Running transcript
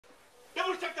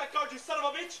you son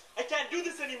of a bitch! I can't do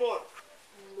this anymore!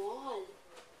 Maul.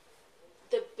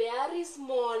 The bear is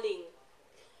mauling.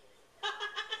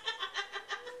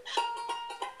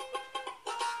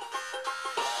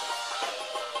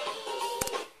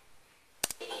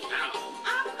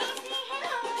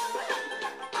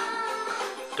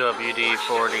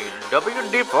 WD-40.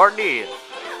 WD-40.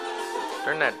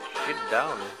 Turn that shit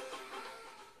down.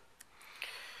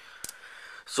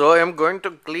 So I'm going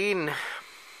to clean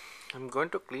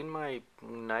my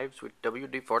knives with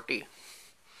WD-40.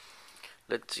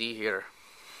 Let's see here.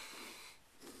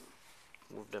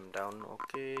 Move them down.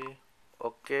 Okay.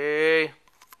 Okay.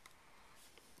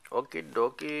 Okie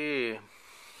dokie.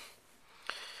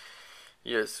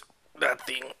 Yes, that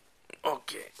thing.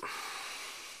 Okay.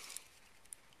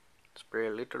 Spray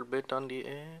a little bit on the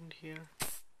end here.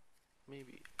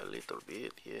 Maybe a little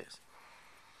bit, yes.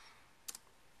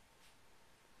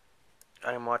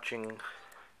 I'm watching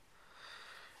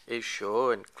a show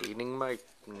and cleaning my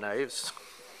knives.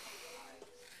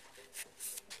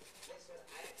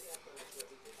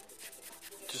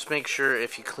 Just make sure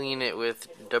if you clean it with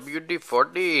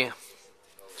WD-40,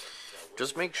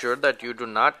 just make sure that you do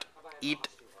not eat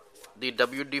the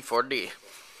WD-40.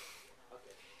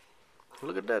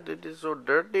 Look at that, it is so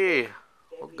dirty.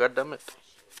 Oh, god damn it.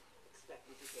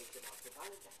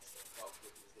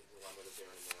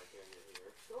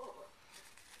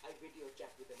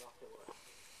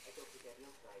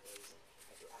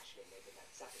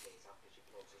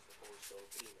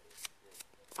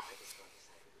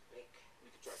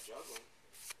 Juggling.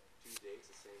 2 dates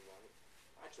the same night.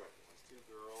 I tried once. 2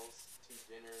 girls, 2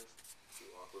 dinners, 2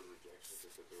 awkward rejections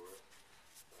at the door.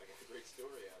 I got a great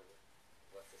story out of it.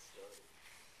 What's the story?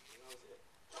 That was it.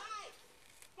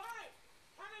 Five!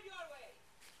 Coming your way!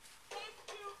 Thank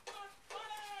you for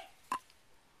money!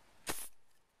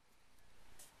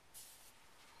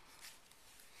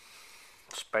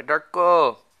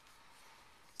 Spiderco.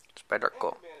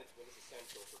 Spiderco. Management is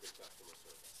essential for good customer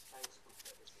service. Thanks,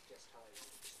 Gupta. This is just how I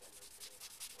want to spend my day.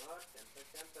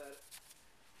 Temper.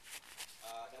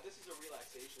 Now this is a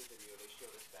relaxation video they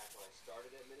showed us back when I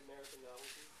started at Mid-American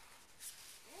Novelty.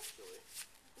 Actually,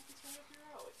 I think it's right up your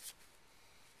alley.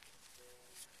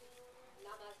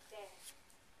 Namaste.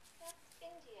 That's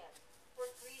Indian for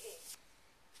greeting.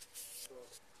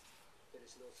 Brother, there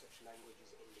is no such language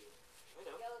as Indian. I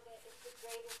know. Yoga is the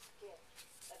greatest gift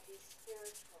of these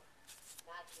spiritual,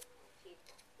 magical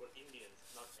people. We're Indians,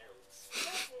 not Arabs.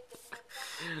 Yoga is an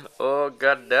effective Oh,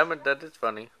 god damn it, that is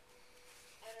funny.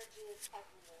 energy is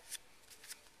everywhere.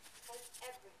 And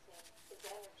everything is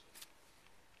energy.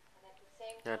 And at the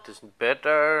same time, That is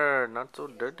better, not so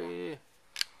dirty. and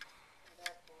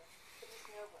therefore, it is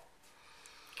nowhere.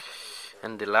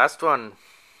 And the last one, The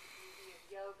beauty of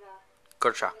yoga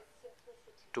Kersha. and its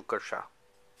simplicity. To Kersha. It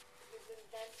was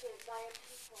invented by a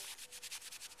people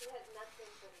who had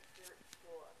nothing but a dirt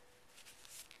floor.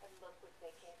 And look what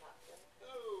they came up with.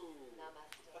 Oh.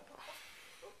 Namaste.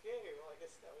 Okay, well I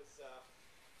guess that was a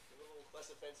little less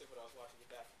offensive when I was watching you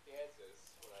back in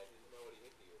Kansas when I didn't know any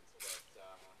Indians, but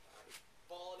I've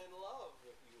fallen in love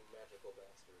with you magical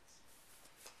bastards.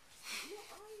 You know,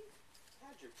 I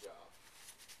had your job.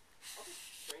 I'll just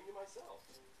train you myself.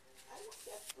 I want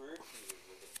that bird feeder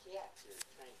where the cats are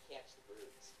trying to catch the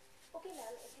birds. Okay,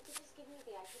 ma'am, if you could just give me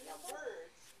the item Now, number.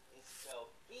 birds is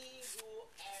spelled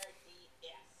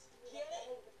B-U-R-D-S. Get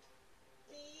it?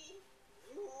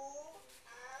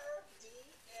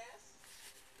 B-U-R-D-S.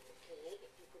 Okay,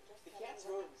 if you could just The tell cats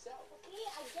me wrote what- it themselves. Okay,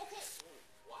 I get it.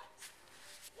 What?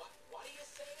 What are you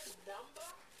saying? Number?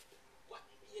 What?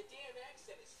 Your damn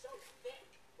accent is so thick.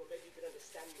 Well, maybe you can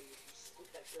understand me if you scoop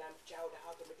that clam chowder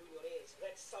out from between your ears.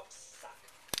 Red socks suck.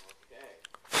 Okay.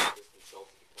 Just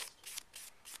consulted the question.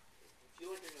 If you feel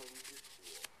like you're gonna lose your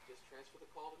cool, just transfer the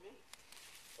call to me.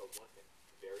 Oh, one thing.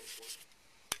 Very important.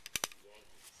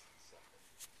 Yankees sucker.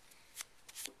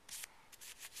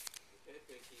 Okay,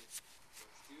 Pinky. Let's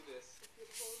do this. If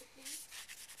you'd hold it, please.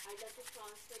 I'd like to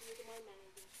transfer you to my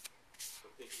manager.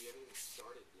 But Pinky, we haven't even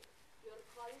started yet. Your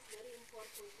call is very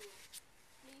important to us.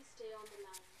 Please stay on the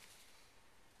line.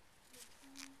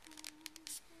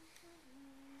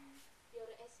 Your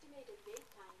estimated wait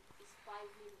time is 5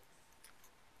 minutes.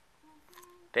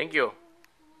 Thank you.